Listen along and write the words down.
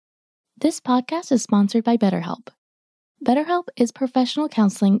This podcast is sponsored by BetterHelp. BetterHelp is professional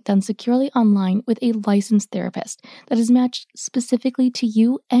counseling done securely online with a licensed therapist that is matched specifically to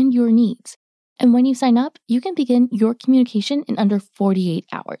you and your needs. And when you sign up, you can begin your communication in under 48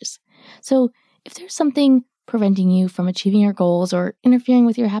 hours. So if there's something preventing you from achieving your goals or interfering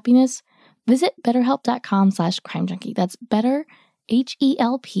with your happiness, visit betterhelp.com/crimejunkie. That's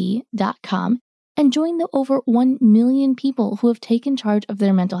betterhelp.com and join the over 1 million people who have taken charge of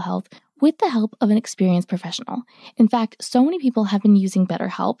their mental health with the help of an experienced professional. In fact, so many people have been using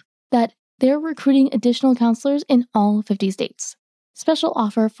BetterHelp that they're recruiting additional counselors in all 50 states. Special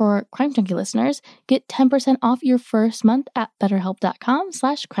offer for Crime Junkie listeners. Get 10% off your first month at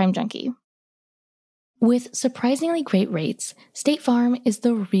betterhelp.com/crimejunkie. With surprisingly great rates, State Farm is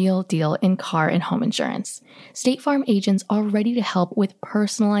the real deal in car and home insurance. State Farm agents are ready to help with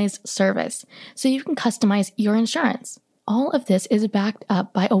personalized service so you can customize your insurance. All of this is backed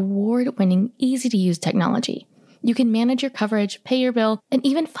up by award-winning, easy-to-use technology. You can manage your coverage, pay your bill, and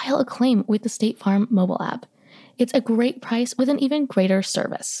even file a claim with the State Farm mobile app. It's a great price with an even greater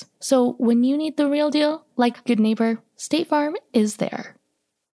service. So when you need the real deal, like a good neighbor, State Farm is there.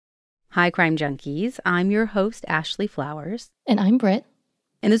 Hi, Crime Junkies. I'm your host, Ashley Flowers. And I'm Britt.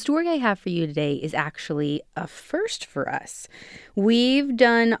 And the story I have for you today is actually a first for us. We've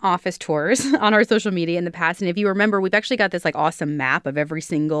done office tours on our social media in the past. And if you remember, we've actually got this awesome map of every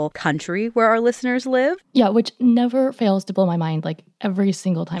single country where our listeners live. Yeah, which never fails to blow my mind every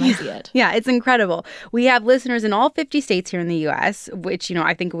single time I see it. Yeah, it's incredible. We have listeners in all 50 states here in the U.S., which,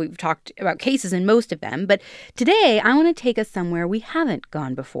 I think we've talked about cases in most of them. But today, I want to take us somewhere we haven't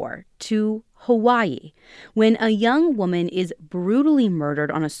gone before, to Hawaii, when a young woman is brutally murdered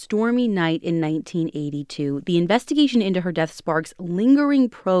on a stormy night in 1982. The investigation into her death sparks lingering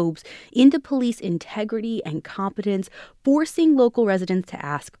probes into police integrity and competence, forcing local residents to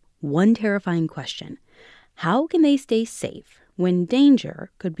ask one terrifying question: how can they stay safe when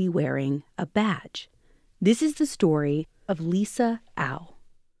danger could be wearing a badge? This is the story of Lisa Au.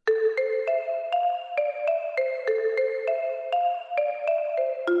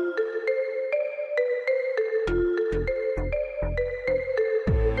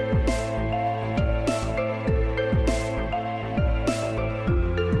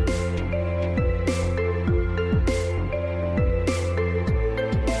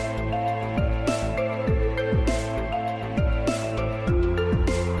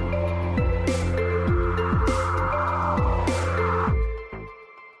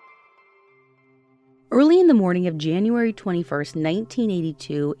 Early in the morning of January 21st,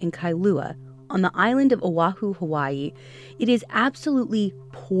 1982, in Kailua, on the island of Oahu, Hawaii, it is absolutely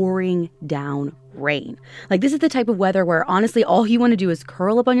pouring down rain. This is the type of weather where, honestly, all you want to do is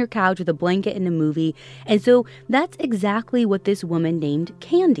curl up on your couch with a blanket and a movie. And so that's exactly what this woman named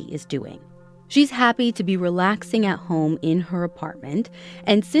Candy is doing. She's happy to be relaxing at home in her apartment.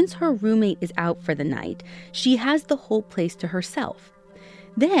 And since her roommate is out for the night, she has the whole place to herself.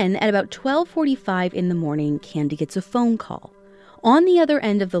 Then, at about 12:45 in the morning, Candy gets a phone call. On the other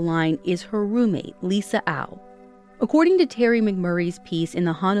end of the line is her roommate, Lisa Au. According to Terry McMurray's piece in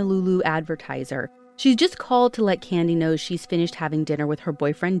the Honolulu Advertiser, she's just called to let Candy know she's finished having dinner with her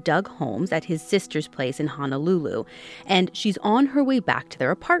boyfriend, Doug Holmes, at his sister's place in Honolulu, and she's on her way back to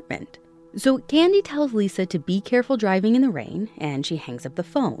their apartment. So Candy tells Lisa to be careful driving in the rain, and she hangs up the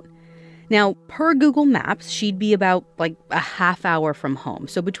phone. Now, per Google Maps, she'd be about a half hour from home.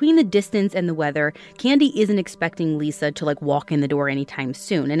 So between the distance and the weather, Candy isn't expecting Lisa to walk in the door anytime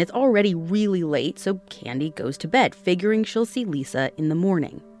soon. And it's already really late, so Candy goes to bed, figuring she'll see Lisa in the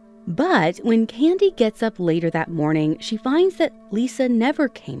morning. But when Candy gets up later that morning, she finds that Lisa never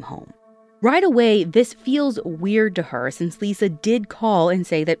came home. Right away, this feels weird to her since Lisa did call and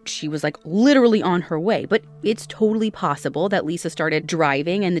say that she was literally on her way. But it's totally possible that Lisa started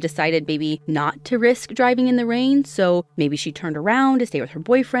driving and decided maybe not to risk driving in the rain. So maybe she turned around to stay with her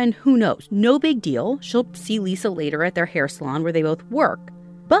boyfriend. Who knows? No big deal. She'll see Lisa later at their hair salon where they both work.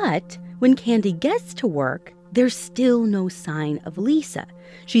 But when Candy gets to work, there's still no sign of Lisa.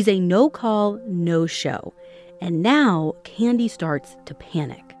 She's a no call, no show. And now Candy starts to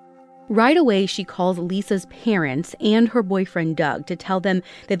panic. Right away, she calls Lisa's parents and her boyfriend Doug to tell them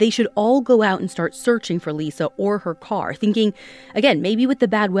that they should all go out and start searching for Lisa or her car, thinking, again, maybe with the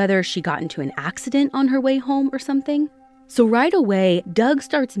bad weather, she got into an accident on her way home or something. So right away, Doug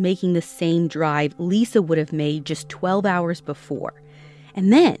starts making the same drive Lisa would have made just 12 hours before.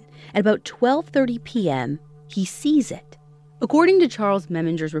 And then, at about 12:30 p.m., he sees it. According to Charles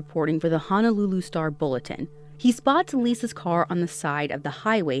Meminger's reporting for the Honolulu Star Bulletin, he spots Lisa's car on the side of the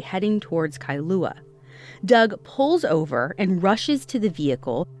highway heading towards Kailua. Doug pulls over and rushes to the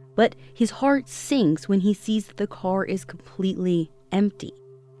vehicle, But his heart sinks when he sees that the car is completely empty.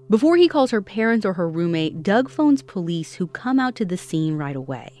 Before he calls her parents or her roommate, Doug phones police who come out to the scene right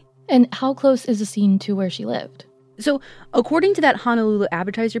away. And how close is the scene to where she lived? So, according to that Honolulu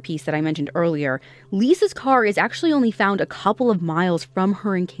Advertiser piece that I mentioned earlier, Lisa's car is actually only found a couple of miles from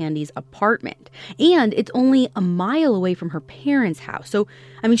her and Candy's apartment. And it's only a mile away from her parents' house. So,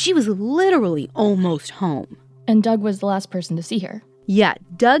 she was literally almost home. And Doug was the last person to see her. Yeah,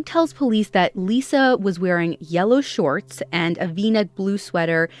 Doug tells police that Lisa was wearing yellow shorts and a V-neck blue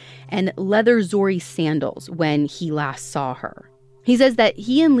sweater and leather Zori sandals when he last saw her. He says that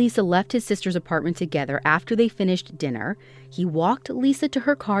he and Lisa left his sister's apartment together after they finished dinner. He walked Lisa to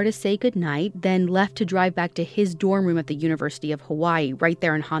her car to say goodnight, then left to drive back to his dorm room at the University of Hawaii, right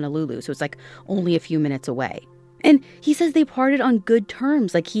there in Honolulu. So it's only a few minutes away. And he says they parted on good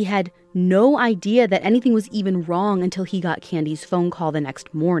terms. He had no idea that anything was even wrong until he got Candy's phone call the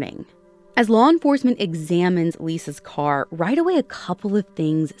next morning. As law enforcement examines Lisa's car, right away a couple of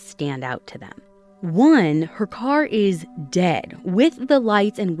things stand out to them. One, her car is dead, with the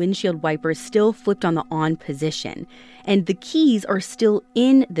lights and windshield wipers still flipped on the on position, and the keys are still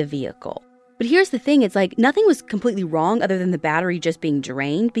in the vehicle. But here's the thing, it's nothing was completely wrong other than the battery just being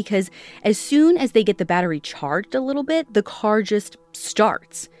drained, because as soon as they get the battery charged a little bit, the car just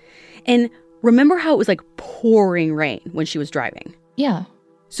starts. And remember how it was pouring rain when she was driving? Yeah.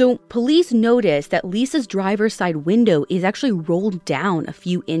 So police noticed that Lisa's driver's side window is actually rolled down a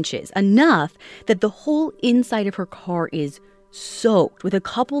few inches, enough that the whole inside of her car is soaked with a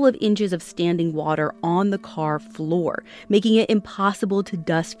couple of inches of standing water on the car floor, making it impossible to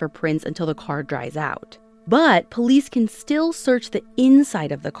dust for prints until the car dries out. But police can still search the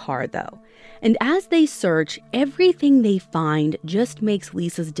inside of the car, though. And as they search, everything they find just makes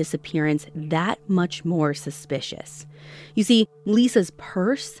Lisa's disappearance that much more suspicious. You see, Lisa's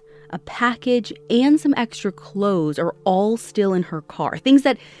purse, a package, and some extra clothes are all still in her car. Things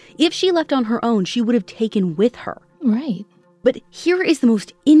that, if she left on her own, she would have taken with her. Right. But here is the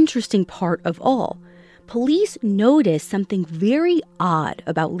most interesting part of all. Police noticed something very odd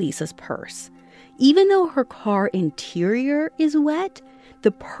about Lisa's purse. Even though her car interior is wet,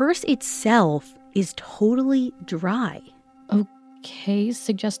 the purse itself is totally dry. Okay,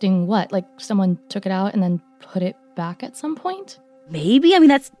 suggesting what? Someone took it out and then put it back at some point? Maybe.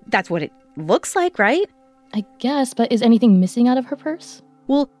 That's what it looks like, right? I guess, but is anything missing out of her purse?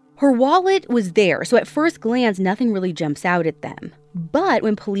 Well, her wallet was there, so at first glance, nothing really jumps out at them. But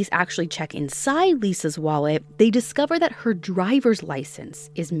when police actually check inside Lisa's wallet, they discover that her driver's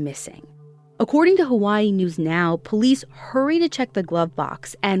license is missing. According to Hawaii News Now, police hurry to check the glove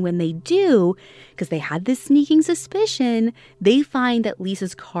box, and when they do, because they had this sneaking suspicion, they find that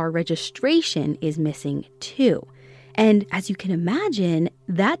Lisa's car registration is missing too. And as you can imagine,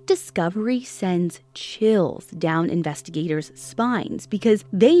 that discovery sends chills down investigators' spines because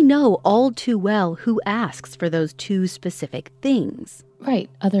they know all too well who asks for those two specific things. Right,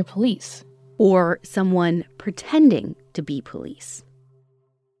 other police. Or someone pretending to be police.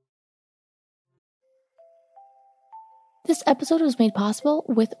 This episode was made possible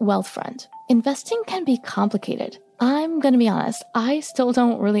with Wealthfront. Investing can be complicated. I'm going to be honest, I still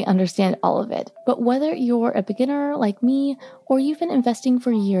don't really understand all of it. But whether you're a beginner like me or you've been investing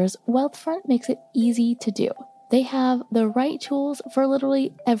for years, Wealthfront makes it easy to do. They have the right tools for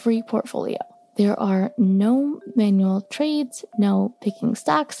literally every portfolio. There are no manual trades, no picking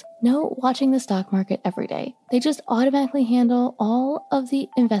stocks, no watching the stock market every day. They just automatically handle all of the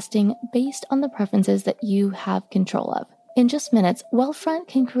investing based on the preferences that you have control of. In just minutes, Wealthfront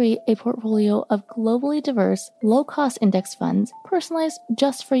can create a portfolio of globally diverse, low-cost index funds personalized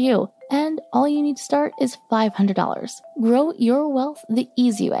just for you. And all you need to start is $500. Grow your wealth the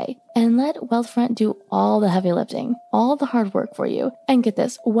easy way and let Wealthfront do all the heavy lifting, all the hard work for you. And get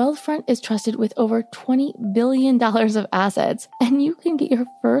this, Wealthfront is trusted with over $20 billion of assets, and you can get your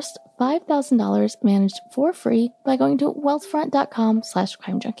first $5,000 managed for free by going to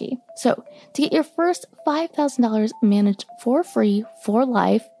wealthfront.com/crimejunkie. So to get your first $5,000 managed for free for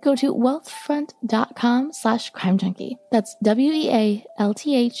life, go to wealthfront.com/crimejunkie. That's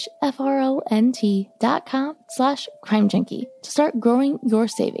wealthfront.com/crimejunkie to start growing your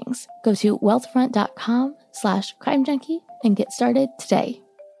savings. Go to wealthfront.com/crimejunkie and get started today.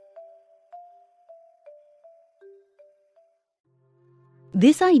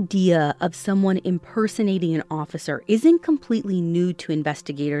 This idea of someone impersonating an officer isn't completely new to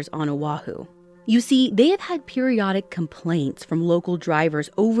investigators on Oahu. You see, they have had periodic complaints from local drivers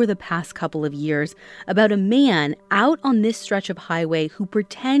over the past couple of years about a man out on this stretch of highway who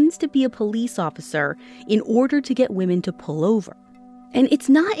pretends to be a police officer in order to get women to pull over. And it's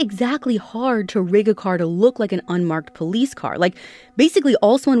not exactly hard to rig a car to look like an unmarked police car. Like, basically,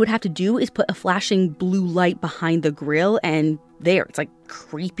 all someone would have to do is put a flashing blue light behind the grille, and there. It's like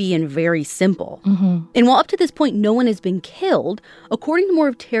creepy and very simple. And while up to this point, no one has been killed, according to more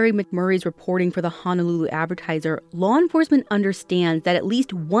of Terry McMurray's reporting for the Honolulu Advertiser, law enforcement understands that at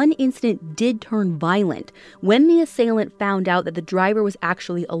least one incident did turn violent when the assailant found out that the driver was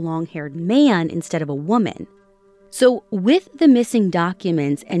actually a long-haired man instead of a woman. So with the missing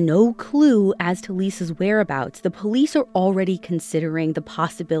documents and no clue as to Lisa's whereabouts, the police are already considering the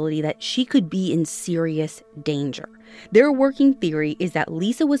possibility that she could be in serious danger. Their working theory is that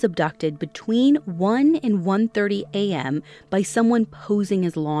Lisa was abducted between 1 and 1:30 a.m. by someone posing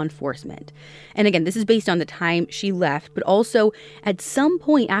as law enforcement. And again, this is based on the time she left, but also at some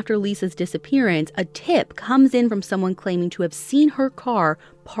point after Lisa's disappearance, a tip comes in from someone claiming to have seen her car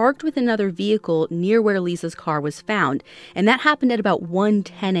parked with another vehicle near where Lisa's car was found. And that happened at about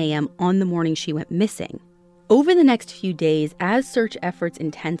 1:10 a.m. on the morning she went missing. Over the next few days, as search efforts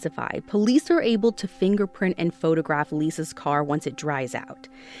intensify, police are able to fingerprint and photograph Lisa's car once it dries out.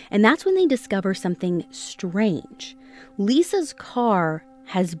 And that's when they discover something strange. Lisa's car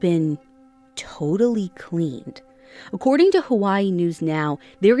has been totally cleaned. According to Hawaii News Now,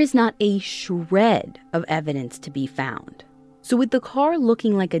 there is not a shred of evidence to be found. So with the car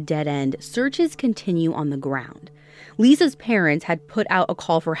looking like a dead end, searches continue on the ground. Lisa's parents had put out a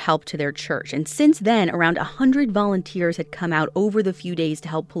call for help to their church, and since then, around 100 volunteers had come out over the few days to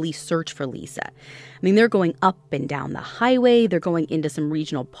help police search for Lisa. I mean, they're going up and down the highway, they're going into some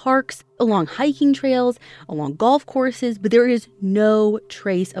regional parks, along hiking trails, along golf courses, but there is no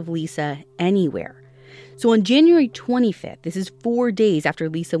trace of Lisa anywhere. So on January 25th, this is 4 days after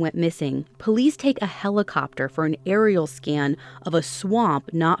Lisa went missing, police take a helicopter for an aerial scan of a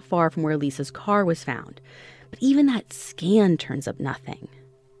swamp not far from where Lisa's car was found. But even that scan turns up nothing.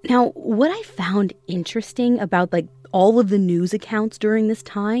 Now, what I found interesting about all of the news accounts during this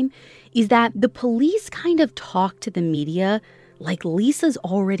time is that the police kind of talk to the media like Lisa's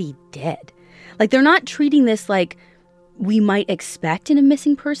already dead. Like, they're not treating this like we might expect in a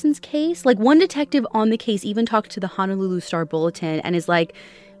missing persons case. Like, one detective on the case even talked to the Honolulu Star-Bulletin and is like,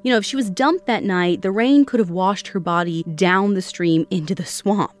 if she was dumped that night, the rain could have washed her body down the stream into the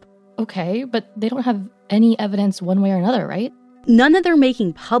swamp. Okay, but they don't have any evidence one way or another, right? None that they're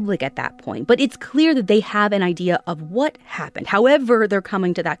making public at that point, but it's clear that they have an idea of what happened. However, they're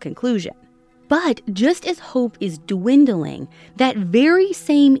coming to that conclusion. But just as hope is dwindling, that very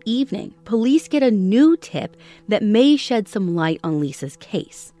same evening, police get a new tip that may shed some light on Lisa's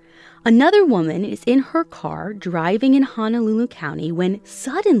case. Another woman is in her car driving in Honolulu County when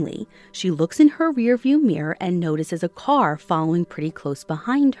suddenly she looks in her rearview mirror and notices a car following pretty close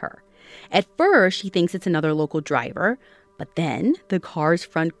behind her. At first, she thinks it's another local driver, but then the car's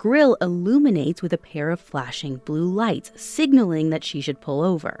front grille illuminates with a pair of flashing blue lights, signaling that she should pull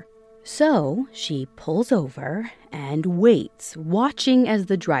over. So she pulls over and waits, watching as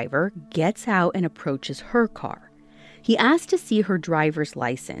the driver gets out and approaches her car. He asks to see her driver's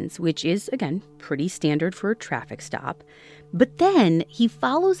license, which is, again, pretty standard for a traffic stop. But then he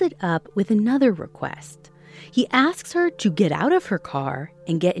follows it up with another request. He asks her to get out of her car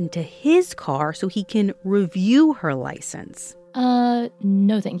and get into his car so he can review her license.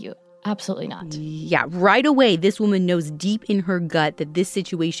 No thank you. Absolutely not. Yeah, right away, this woman knows deep in her gut that this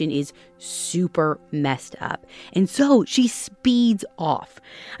situation is super messed up. And so she speeds off.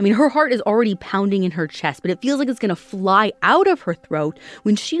 I mean, her heart is already pounding in her chest, but it feels like it's going to fly out of her throat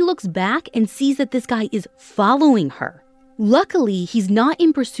when she looks back and sees that this guy is following her. Luckily, he's not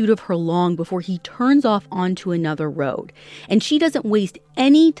in pursuit of her long before he turns off onto another road, and she doesn't waste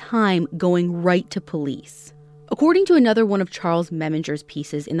any time going right to police. According to another one of Charles Meminger's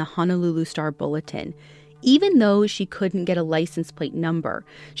pieces in the Honolulu Star-Bulletin, even though she couldn't get a license plate number,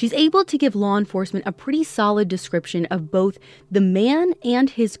 she's able to give law enforcement a pretty solid description of both the man and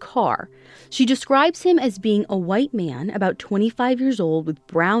his car. She describes him as being a white man, about 25 years old, with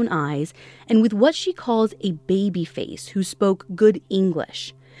brown eyes, and with what she calls a baby face, who spoke good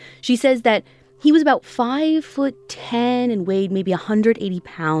English. She says that he was about 5'10" and weighed maybe 180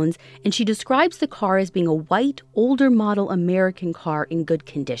 pounds, and she describes the car as being a white, older model American car in good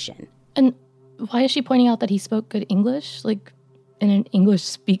condition. And why is she pointing out that he spoke good English, like in an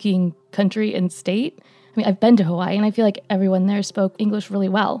English-speaking country and state? I mean, I've been to Hawaii, and I feel like everyone there spoke English really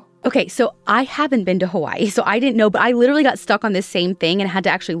well. Okay, so I haven't been to Hawaii, so I didn't know, but I literally got stuck on this same thing and had to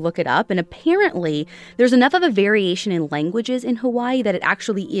actually look it up. And apparently, there's enough of a variation in languages in Hawaii that it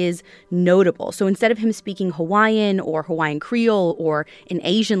actually is notable. So instead of him speaking Hawaiian or Hawaiian Creole or an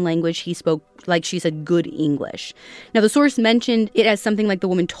Asian language, he spoke, like she said, good English. Now, the source mentioned it as something like the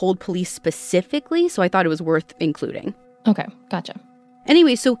woman told police specifically, so I thought it was worth including. Okay, gotcha.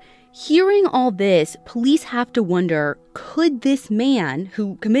 Anyway, so hearing all this, police have to wonder, could this man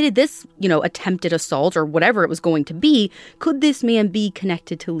who committed this, attempted assault or whatever it was going to be, could this man be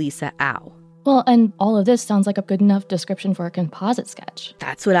connected to Lisa Au? Well, and all of this sounds like a good enough description for a composite sketch.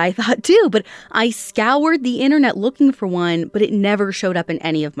 That's what I thought too, but I scoured the internet looking for one, but it never showed up in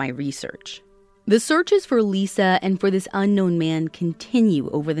any of my research. The searches for Lisa and for this unknown man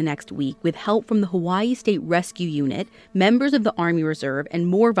continue over the next week with help from the Hawaii State Rescue Unit, members of the Army Reserve, and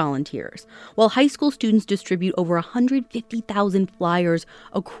more volunteers, while high school students distribute over 150,000 flyers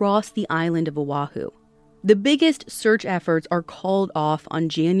across the island of Oahu. The biggest search efforts are called off on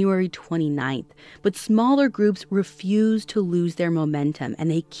January 29th, but smaller groups refuse to lose their momentum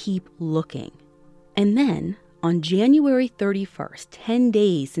and they keep looking. And then, on January 31st, 10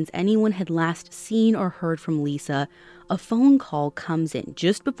 days since anyone had last seen or heard from Lisa, a phone call comes in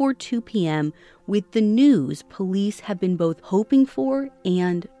just before 2 p.m. with the news police have been both hoping for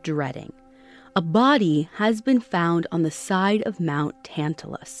and dreading. A body has been found on the side of Mount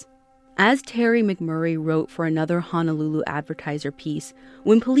Tantalus. As Terry McMurray wrote for another Honolulu Advertiser piece,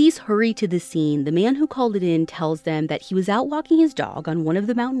 when police hurry to the scene, the man who called it in tells them that he was out walking his dog on one of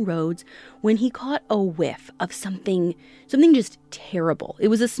the mountain roads when he caught a whiff of something just terrible. It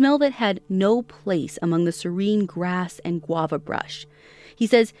was a smell that had no place among the serene grass and guava brush. He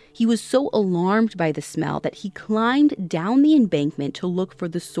says he was so alarmed by the smell that he climbed down the embankment to look for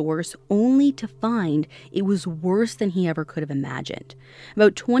the source, only to find it was worse than he ever could have imagined.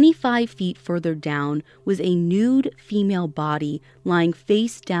 About 25 feet further down was a nude female body lying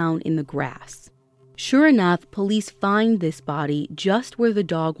face down in the grass. Sure enough, police find this body just where the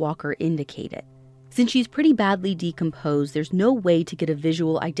dog walker indicated. Since she's pretty badly decomposed, there's no way to get a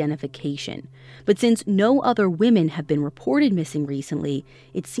visual identification. But since no other women have been reported missing recently,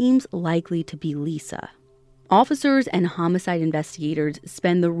 it seems likely to be Lisa. Officers and homicide investigators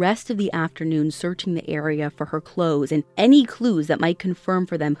spend the rest of the afternoon searching the area for her clothes and any clues that might confirm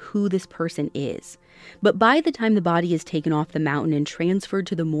for them who this person is. But by the time the body is taken off the mountain and transferred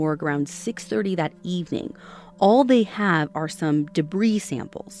to the morgue around 6:30 that evening, all they have are some debris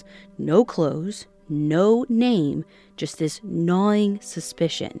samples. No clothes, no name, just this gnawing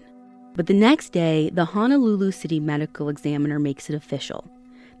suspicion. But the next day, the Honolulu City Medical Examiner makes it official.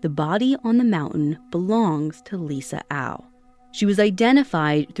 The body on the mountain belongs to Lisa Au. She was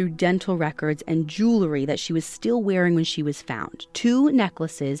identified through dental records and jewelry that she was still wearing when she was found. 2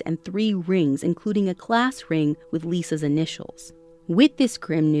 necklaces and 3 rings, including a class ring with Lisa's initials. With this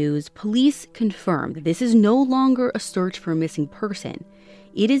grim news, police confirm that this is no longer a search for a missing person.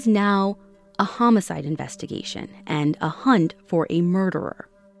 It is now a homicide investigation and a hunt for a murderer.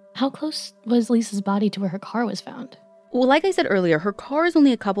 How close was Lisa's body to where her car was found? Well, like I said earlier, her car is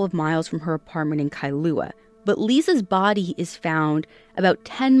only a couple of miles from her apartment in Kailua, but Lisa's body is found about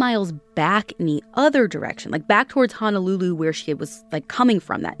 10 miles back in the other direction, like back towards Honolulu where she was coming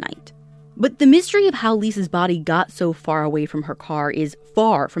from that night. But the mystery of how Lisa's body got so far away from her car is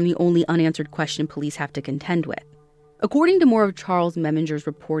far from the only unanswered question police have to contend with. According to more of Charles Meminger's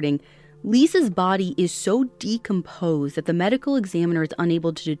reporting, Lisa's body is so decomposed that the medical examiner is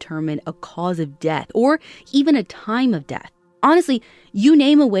unable to determine a cause of death or even a time of death. Honestly, you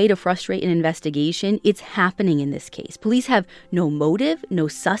name a way to frustrate an investigation, it's happening in this case. Police have no motive, no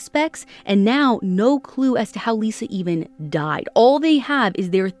suspects, and now no clue as to how Lisa even died. All they have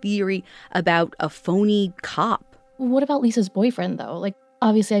is their theory about a phony cop. What about Lisa's boyfriend, though?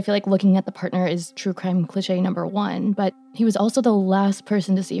 Obviously, I feel like looking at the partner is true crime cliche number 1, but he was also the last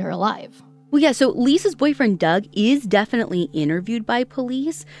person to see her alive. Well, yeah, so Lisa's boyfriend, Doug, is definitely interviewed by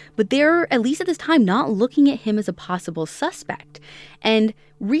police, but they're, at least at this time, not looking at him as a possible suspect. And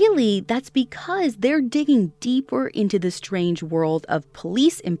really, that's because they're digging deeper into the strange world of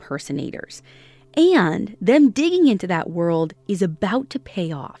police impersonators. And them digging into that world is about to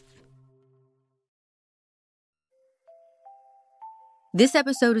pay off. This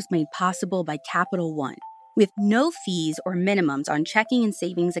episode is made possible by Capital One. With no fees or minimums on checking and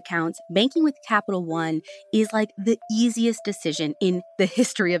savings accounts, banking with Capital One is like the easiest decision in the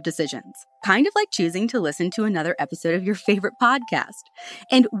history of decisions. Kind of like choosing to listen to another episode of your favorite podcast.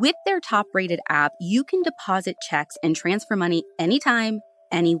 And with their top-rated app, you can deposit checks and transfer money anytime,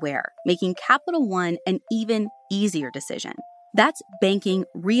 anywhere, making Capital One an even easier decision. That's banking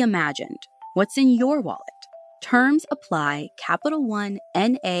reimagined. What's in your wallet? Terms apply. Capital One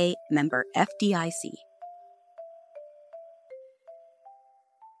NA, member FDIC.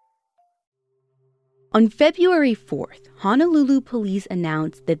 On February 4th, Honolulu police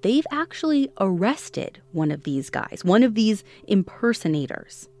announced that they've actually arrested one of these guys, one of these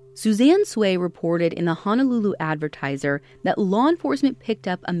impersonators. Suzanne Sway reported in the Honolulu Advertiser that law enforcement picked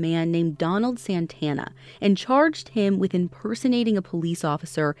up a man named Donald Santana and charged him with impersonating a police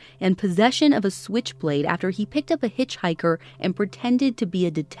officer and possession of a switchblade after he picked up a hitchhiker and pretended to be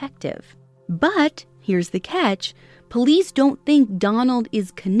a detective. But here's the catch. Police don't think Donald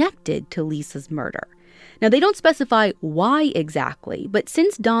is connected to Lisa's murder. Now, they don't specify why exactly, but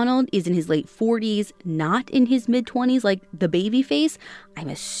since Donald is in his late 40s, not in his mid-20s like the baby face, I'm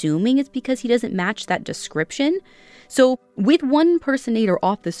assuming it's because he doesn't match that description. So with one impersonator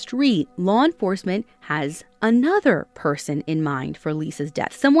off the street, law enforcement has another person in mind for Lisa's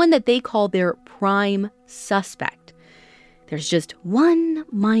death, someone that they call their prime suspect. There's just one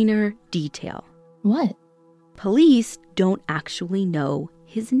minor detail. What? Police don't actually know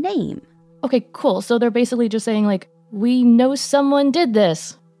his name. Okay, cool. So they're basically just saying, like, we know someone did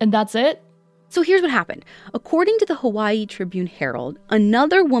this, and that's it? So here's what happened. According to the Hawaii Tribune-Herald,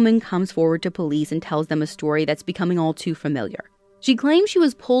 another woman comes forward to police and tells them a story that's becoming all too familiar. She claims she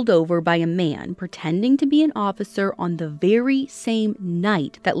was pulled over by a man pretending to be an officer on the very same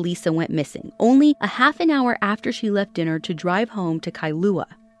night that Lisa went missing, only a half an hour after she left dinner to drive home to Kailua.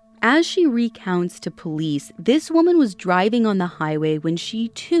 As she recounts to police, this woman was driving on the highway when she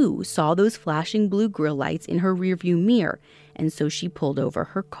too saw those flashing blue grille lights in her rearview mirror, and so she pulled over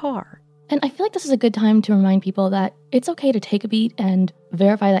her car. And I feel like this is a good time to remind people that it's okay to take a beat and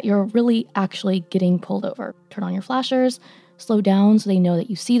verify that you're really actually getting pulled over. Turn on your flashers, slow down so they know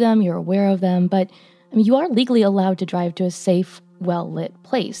that you see them, you're aware of them, but you are legally allowed to drive to a safe, well-lit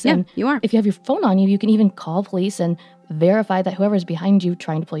place. Yeah, and you are. If you have your phone on you, you can even call police and verify that whoever's behind you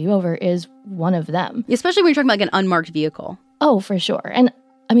trying to pull you over is one of them. Especially when you're talking about like an unmarked vehicle. Oh, for sure. And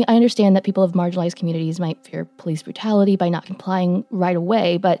I understand that people of marginalized communities might fear police brutality by not complying right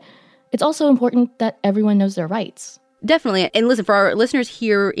away, but it's also important that everyone knows their rights. Definitely. And listen, for our listeners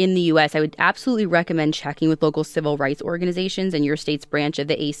here in the U.S., I would absolutely recommend checking with local civil rights organizations and your state's branch of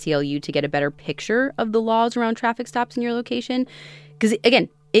the ACLU to get a better picture of the laws around traffic stops in your location. Because, again,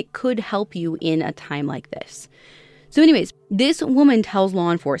 it could help you in a time like this. So anyways, this woman tells law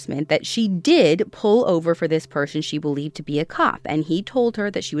enforcement that she did pull over for this person she believed to be a cop, and he told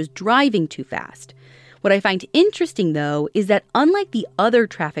her that she was driving too fast. What I find interesting, though, is that unlike the other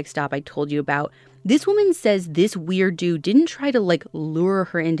traffic stop I told you about, this woman says this weird dude didn't try to, lure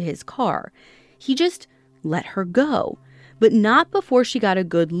her into his car. He just let her go, but not before she got a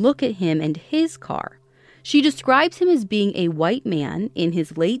good look at him and his car. She describes him as being a white man in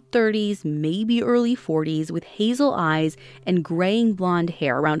his late 30s, maybe early 40s, with hazel eyes and graying blonde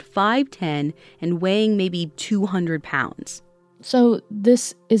hair, around 5'10", and weighing maybe 200 pounds. So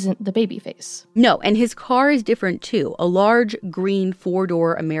this isn't the baby face? No, and his car is different too. A large green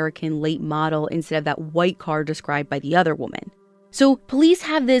 4-door American late model instead of that white car described by the other woman. So police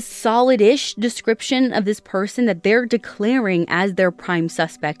have this solid-ish description of this person that they're declaring as their prime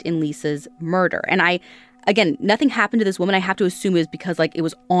suspect in Lisa's murder. And again, nothing happened to this woman. I have to assume it was because it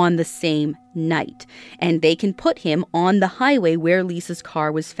was on the same night. And they can put him on the highway where Lisa's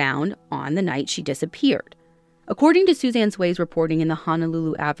car was found on the night she disappeared. According to Suzanne Sway's reporting in the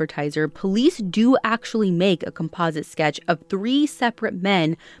Honolulu Advertiser, police do actually make a composite sketch of 3 separate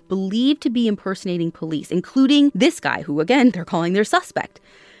men believed to be impersonating police, including this guy, who, again, they're calling their suspect.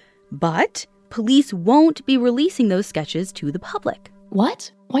 But police won't be releasing those sketches to the public.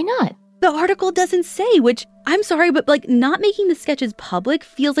 What? Why not? The article doesn't say, which, I'm sorry, but not making the sketches public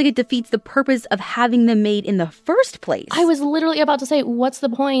feels like it defeats the purpose of having them made in the first place. I was literally about to say, what's the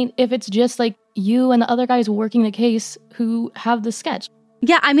point if it's just you and the other guys working the case who have the sketch?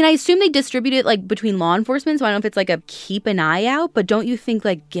 Yeah, I assume they distribute it between law enforcement, so I don't know if it's a keep an eye out, but don't you think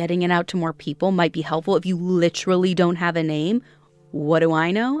getting it out to more people might be helpful if you literally don't have a name? What do I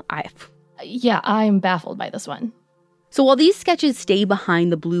know? Yeah, I'm baffled by this one. So while these sketches stay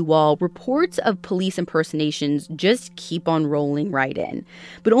behind the blue wall, reports of police impersonations just keep on rolling right in.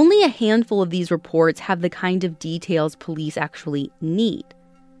 But only a handful of these reports have the kind of details police actually need.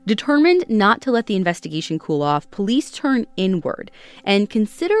 Determined not to let the investigation cool off, police turn inward and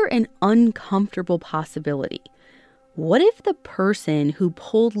consider an uncomfortable possibility. What if the person who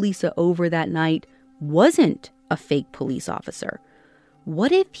pulled Lisa over that night wasn't a fake police officer?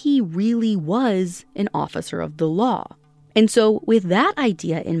 What if he really was an officer of the law? And so with that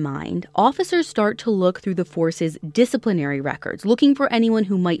idea in mind, officers start to look through the force's disciplinary records, looking for anyone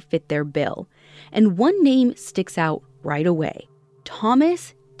who might fit their bill. And one name sticks out right away: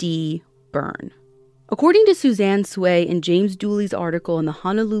 Thomas D. Byrne. According to Suzanne Sway and James Dooley's article in the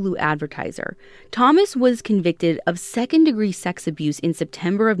Honolulu Advertiser, Thomas was convicted of second-degree sex abuse in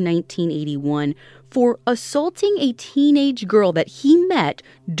September of 1981 for assaulting a teenage girl that he met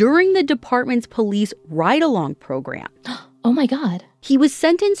during the department's police ride-along program. Oh my God. He was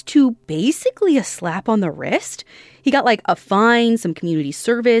sentenced to basically a slap on the wrist. He got like a fine, some community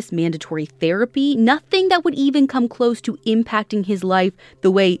service, mandatory therapy, nothing that would even come close to impacting his life the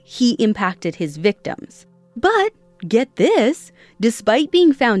way he impacted his victims. But get this, despite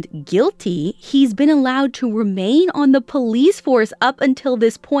being found guilty, he's been allowed to remain on the police force up until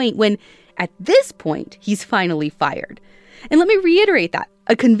this point when, at this point, he's finally fired. And let me reiterate that.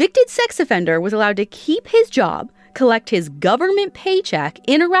 A convicted sex offender was allowed to keep his job, collect his government paycheck,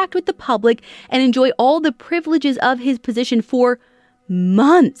 interact with the public, and enjoy all the privileges of his position for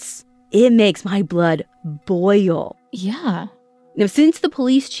months. It makes my blood boil. Yeah. Now, since the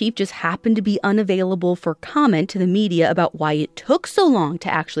police chief just happened to be unavailable for comment to the media about why it took so long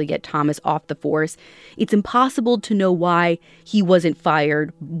to actually get Thomas off the force, it's impossible to know why he wasn't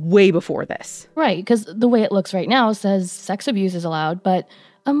fired way before this. Right, because the way it looks right now says sex abuse is allowed, but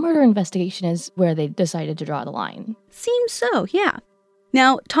a murder investigation is where they decided to draw the line. Seems so, yeah.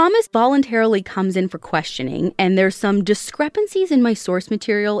 Now, Thomas voluntarily comes in for questioning, and there's some discrepancies in my source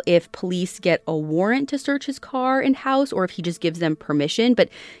material if police get a warrant to search his car and house or if he just gives them permission. But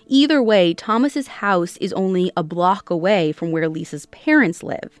either way, Thomas's house is only a block away from where Lisa's parents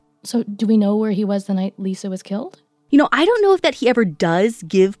live. So do we know where he was the night Lisa was killed? You know, I don't know if that he ever does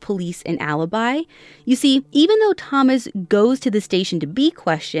give police an alibi. You see, even though Thomas goes to the station to be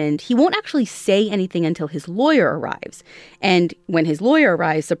questioned, he won't actually say anything until his lawyer arrives. And when his lawyer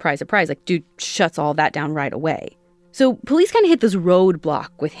arrives, surprise, surprise, like, dude shuts all that down right away. So police kind of hit this roadblock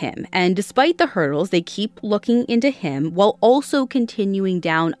with him. And despite the hurdles, they keep looking into him while also continuing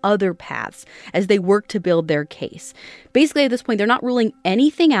down other paths as they work to build their case. Basically, at this point, they're not ruling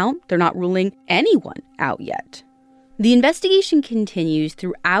anything out. They're not ruling anyone out yet. The investigation continues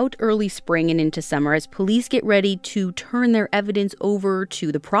throughout early spring and into summer as police get ready to turn their evidence over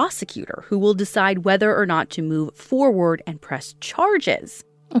to the prosecutor, who will decide whether or not to move forward and press charges.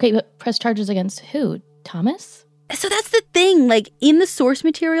 Okay, but press charges against who? Thomas? So that's the thing, like, in the source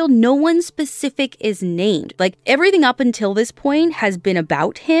material, no one specific is named. Like, everything up until this point has been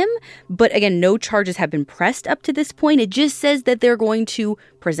about him, but again, no charges have been pressed up to this point. It just says that they're going to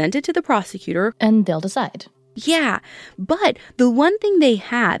present it to the prosecutor. And they'll decide. Yeah, but the one thing they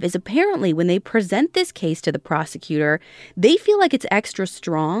have is apparently when they present this case to the prosecutor, they feel like it's extra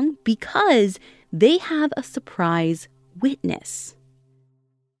strong because they have a surprise witness.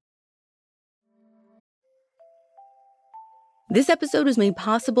 This episode was made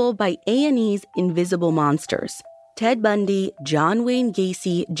possible by A&E's Invisible Monsters. Ted Bundy, John Wayne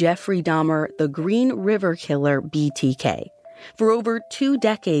Gacy, Jeffrey Dahmer, the Green River Killer, BTK. For over 2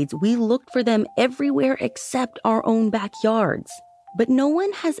 decades, we looked for them everywhere except our own backyards. But no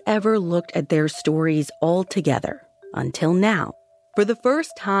one has ever looked at their stories all together, until now. For the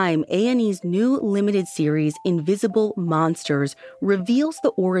first time, A&E's new limited series, Invisible Monsters, reveals the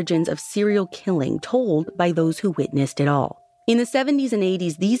origins of serial killing told by those who witnessed it all. In the 70s and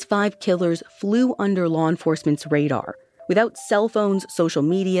 80s, these 5 killers flew under law enforcement's radar. Without cell phones, social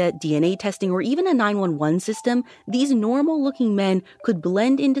media, DNA testing, or even a 911 system, these normal-looking men could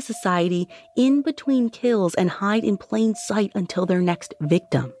blend into society in between kills and hide in plain sight until their next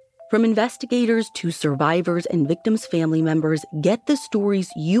victim. From investigators to survivors and victims' family members, get the stories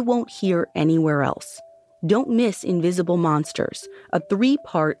you won't hear anywhere else. Don't miss Invisible Monsters, a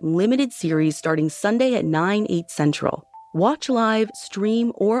 3-part limited series starting Sunday at 9/8 Central. Watch live,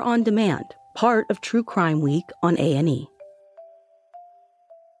 stream, or on demand. Part of True Crime Week on A&E.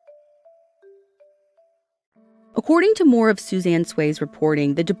 According to more of Suzanne Sway's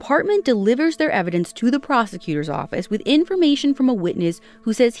reporting, the department delivers their evidence to the prosecutor's office with information from a witness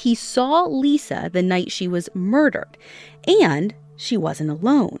who says he saw Lisa the night she was murdered, and she wasn't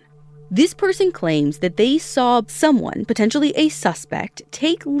alone. This person claims that they saw someone, potentially a suspect,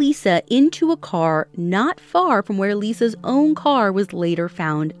 take Lisa into a car not far from where Lisa's own car was later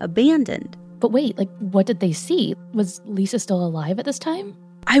found abandoned. But wait, like, what did they see? Was Lisa still alive at this time?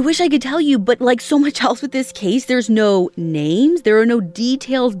 I wish I could tell you, but like so much else with this case, there's no names, there are no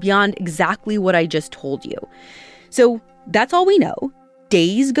details beyond exactly what I just told you. So that's all we know.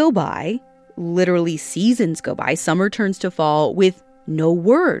 Days go by, literally seasons go by, summer turns to fall, with no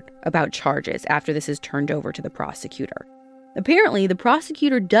word about charges after this is turned over to the prosecutor. Apparently, the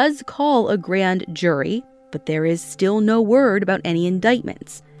prosecutor does call a grand jury, but there is still no word about any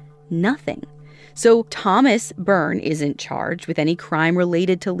indictments. Nothing. So Thomas Byrne isn't charged with any crime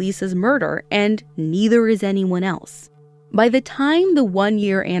related to Lisa's murder, and neither is anyone else. By the time the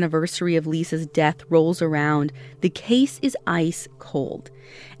 1-year anniversary of Lisa's death rolls around, the case is ice cold.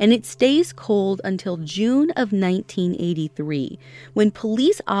 And it stays cold until June of 1983, when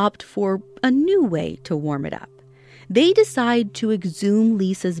police opt for a new way to warm it up. They decide to exhume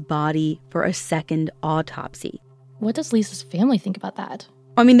Lisa's body for a second autopsy. What does Lisa's family think about that?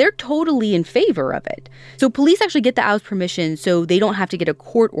 I mean, they're totally in favor of it. So police actually get the OW's permission so they don't have to get a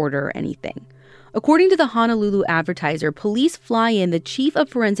court order or anything. According to the Honolulu Advertiser, police fly in the chief of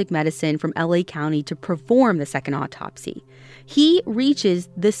forensic medicine from LA County to perform the second autopsy. He reaches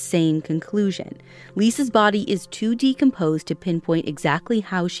the same conclusion. Lisa's body is too decomposed to pinpoint exactly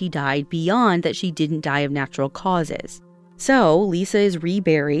how she died beyond that she didn't die of natural causes. So Lisa is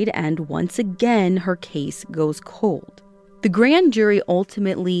reburied, and once again, her case goes cold. The grand jury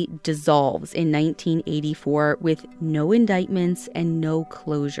ultimately dissolves in 1984 with no indictments and no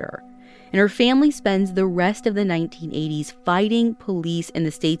closure. And her family spends the rest of the 1980s fighting police and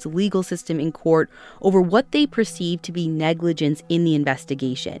the state's legal system in court over what they perceive to be negligence in the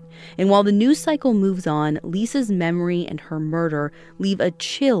investigation. And while the news cycle moves on, Lisa's memory and her murder leave a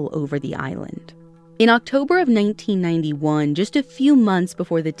chill over the island. In October of 1991, just a few months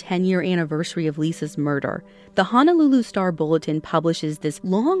before the 10-year anniversary of Lisa's murder, the Honolulu Star-Bulletin publishes this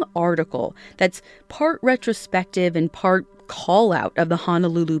long article that's part retrospective and part call-out of the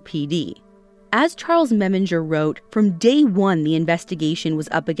Honolulu PD. As Charles Memminger wrote, from day one, the investigation was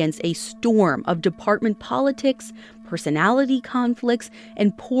up against a storm of department politics, personality conflicts,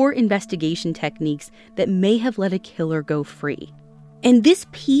 and poor investigation techniques that may have let a killer go free. And this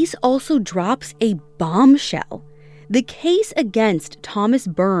piece also drops a bombshell. The case against Thomas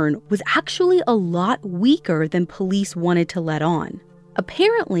Byrne was actually a lot weaker than police wanted to let on.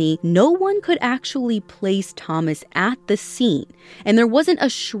 Apparently, no one could actually place Thomas at the scene, and there wasn't a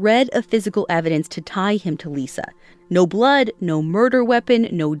shred of physical evidence to tie him to Lisa. No blood, no murder weapon,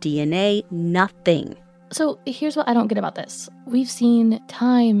 no DNA, nothing. So here's what I don't get about this. We've seen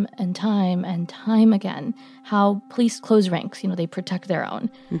time and time and time again how police close ranks, they protect their own.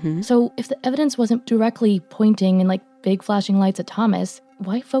 Mm-hmm. So if the evidence wasn't directly pointing in like big flashing lights at Thomas,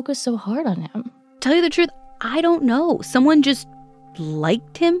 why focus so hard on him? Tell you the truth, I don't know. Someone just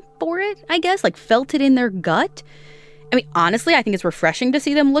liked him for it, I guess, like felt it in their gut. I mean, honestly, I think it's refreshing to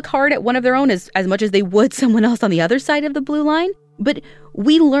see them look hard at one of their own as much as they would someone else on the other side of the blue line. But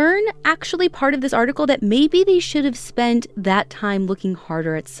we learn, actually, part of this article that maybe they should have spent that time looking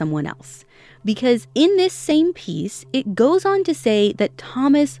harder at someone else. Because in this same piece, it goes on to say that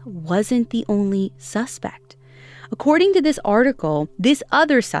Thomas wasn't the only suspect. According to this article, this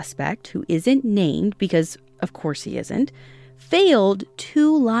other suspect, who isn't named, because of course he isn't, failed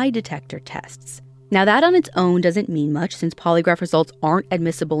 2 lie detector tests. Now, that on its own doesn't mean much since polygraph results aren't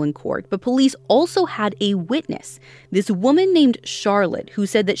admissible in court, but police also had a witness, this woman named Charlotte, who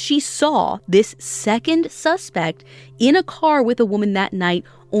said that she saw this second suspect in a car with a woman that night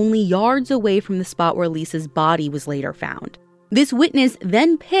only yards away from the spot where Lisa's body was later found. This witness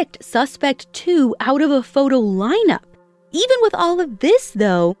then picked suspect 2 out of a photo lineup. Even with all of this,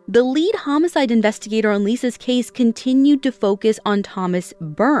 though, the lead homicide investigator on Lisa's case continued to focus on Thomas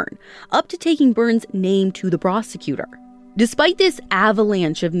Byrne, up to taking Byrne's name to the prosecutor. Despite this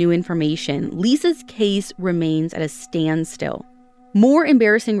avalanche of new information, Lisa's case remains at a standstill. More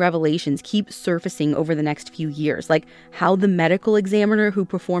embarrassing revelations keep surfacing over the next few years, like how the medical examiner who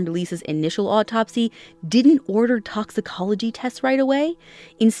performed Lisa's initial autopsy didn't order toxicology tests right away.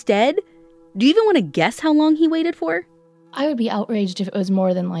 Instead, do you even want to guess how long he waited for? I would be outraged if it was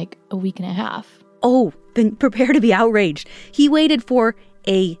more than like a week and a half. Oh, then prepare to be outraged. He waited for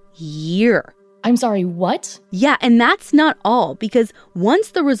a year. I'm sorry, what? Yeah, and that's not all, because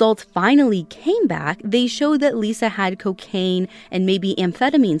once the results finally came back, they showed that Lisa had cocaine and maybe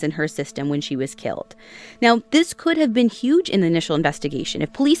amphetamines in her system when she was killed. Now, this could have been huge in the initial investigation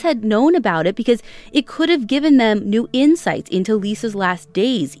if police had known about it, because it could have given them new insights into Lisa's last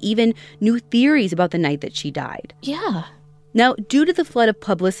days, even new theories about the night that she died. Yeah. Now, due to the flood of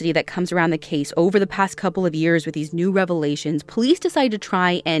publicity that comes around the case over the past couple of years with these new revelations, police decided to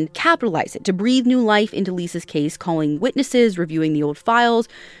try and capitalize it, to breathe new life into Lisa's case, calling witnesses, reviewing the old files,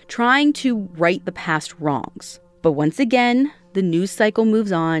 trying to right the past wrongs. But once again, the news cycle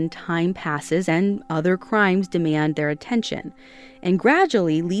moves on, time passes, and other crimes demand their attention. And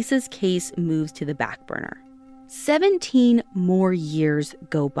gradually, Lisa's case moves to the back burner. 17 more years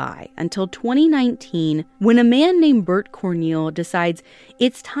go by until 2019, when a man named Bert Corneal decides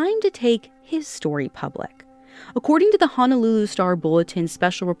it's time to take his story public. According to the Honolulu Star-Bulletin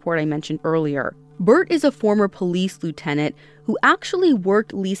special report I mentioned earlier, Bert is a former police lieutenant who actually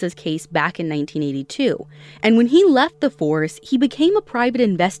worked Lisa's case back in 1982. And when he left the force, he became a private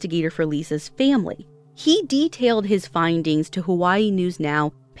investigator for Lisa's family. He detailed his findings to Hawaii News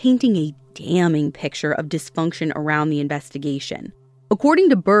Now, painting a damning picture of dysfunction around the investigation. According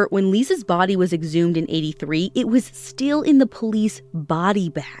to Bert, when Lisa's body was exhumed in '83, it was still in the police body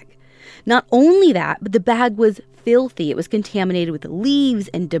bag. Not only that, but the bag was filthy. It was contaminated with leaves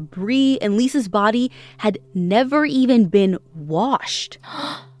and debris, and Lisa's body had never even been washed.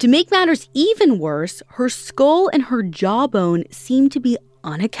 To make matters even worse, her skull and her jawbone seemed to be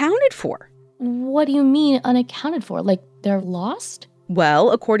unaccounted for. What do you mean unaccounted for? Like they're lost?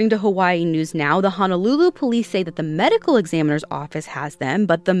 Well, according to Hawaii News Now, the Honolulu police say that the medical examiner's office has them,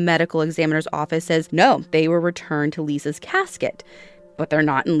 but the medical examiner's office says no, they were returned to Lisa's casket. But they're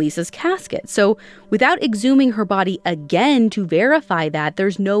not in Lisa's casket. So without exhuming her body again to verify that,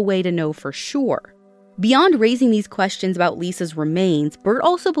 there's no way to know for sure. Beyond raising these questions about Lisa's remains, Bert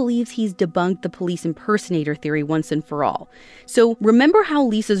also believes he's debunked the police impersonator theory once and for all. So remember how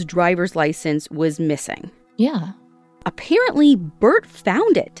Lisa's driver's license was missing? Yeah. Apparently, Bert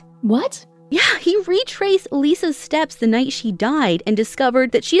found it. What? Yeah, he retraced Lisa's steps the night she died and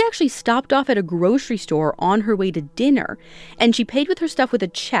discovered that she'd actually stopped off at a grocery store on her way to dinner. And she paid with her stuff with a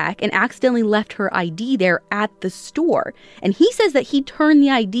check and accidentally left her ID there at the store. And he says that he turned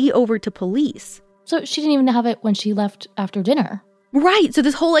the ID over to police. So she didn't even have it when she left after dinner. Right. So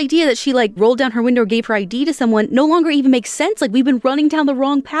this whole idea that she rolled down her window or gave her ID to someone no longer even makes sense. We've been running down the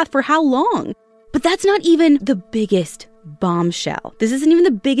wrong path for how long? But that's not even the biggest bombshell. This isn't even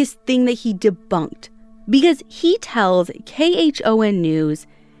the biggest thing that he debunked. Because he tells KHON News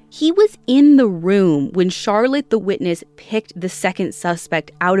he was in the room when Charlotte, the witness, picked the second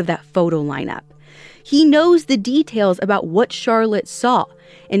suspect out of that photo lineup. He knows the details about what Charlotte saw.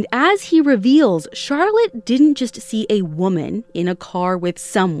 And as he reveals, Charlotte didn't just see a woman in a car with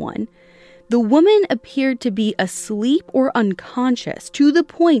someone. The woman appeared to be asleep or unconscious, to the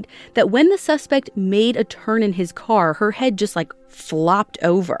point that when the suspect made a turn in his car, her head just flopped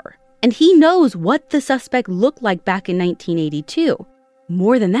over. And he knows what the suspect looked like back in 1982.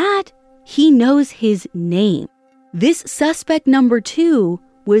 More than that, he knows his name. This suspect number 2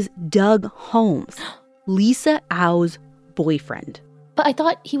 was Doug Holmes, Lisa Au's boyfriend. But I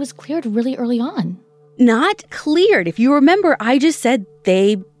thought he was cleared really early on. Not cleared. If you remember, I just said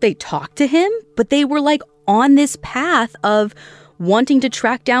they talked to him, but they were on this path of wanting to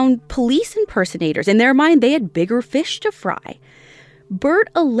track down police impersonators. In their mind, they had bigger fish to fry. Bert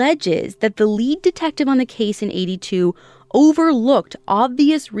alleges that the lead detective on the case in '82 overlooked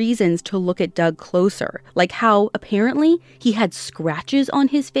obvious reasons to look at Doug closer, like how apparently he had scratches on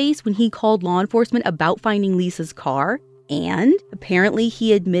his face when he called law enforcement about finding Lisa's car. And apparently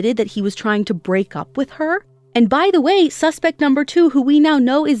he admitted that he was trying to break up with her. And by the way, suspect number 2, who we now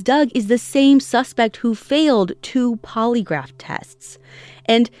know is Doug, is the same suspect who failed 2 polygraph tests.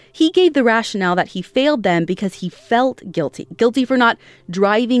 And he gave the rationale that he failed them because he felt guilty for not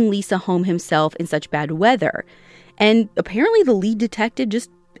driving Lisa home himself in such bad weather. And apparently the lead detective just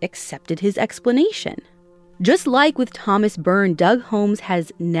accepted his explanation. Just like with Thomas Byrne, Doug Holmes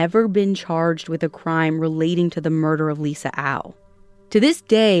has never been charged with a crime relating to the murder of Lisa Au. To this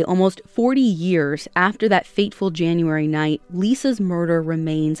day, almost 40 years after that fateful January night, Lisa's murder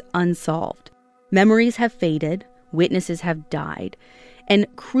remains unsolved. Memories have faded, witnesses have died, and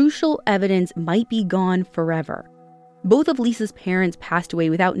crucial evidence might be gone forever. Both of Lisa's parents passed away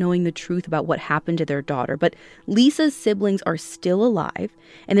without knowing the truth about what happened to their daughter, but Lisa's siblings are still alive,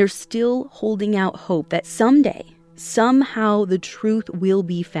 and they're still holding out hope that someday, somehow the truth will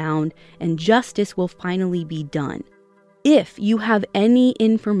be found and justice will finally be done. If you have any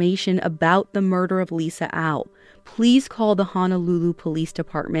information about the murder of Lisa Au, please call the Honolulu Police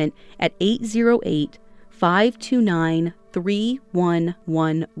Department at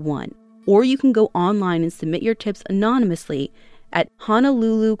 808-529-3111. Or you can go online and submit your tips anonymously at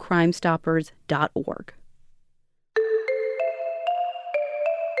honolulucrimestoppers.org.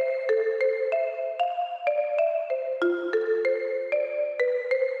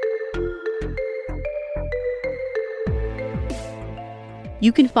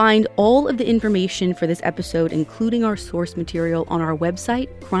 You can find all of the information for this episode, including our source material, on our website,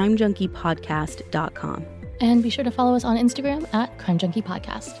 crimejunkiepodcast.com. And be sure to follow us on Instagram at Crime Junkie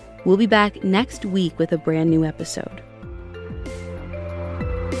Podcast. We'll be back next week with a brand new episode.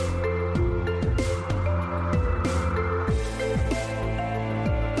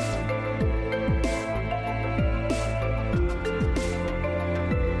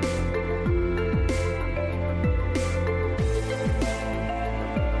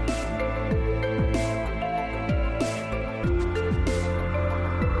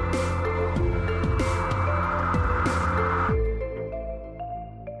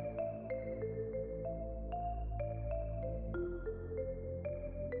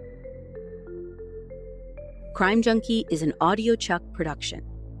 Crime Junkie is an Audio Chuck production.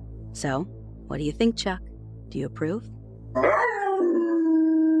 So, what do you think, Chuck? Do you approve?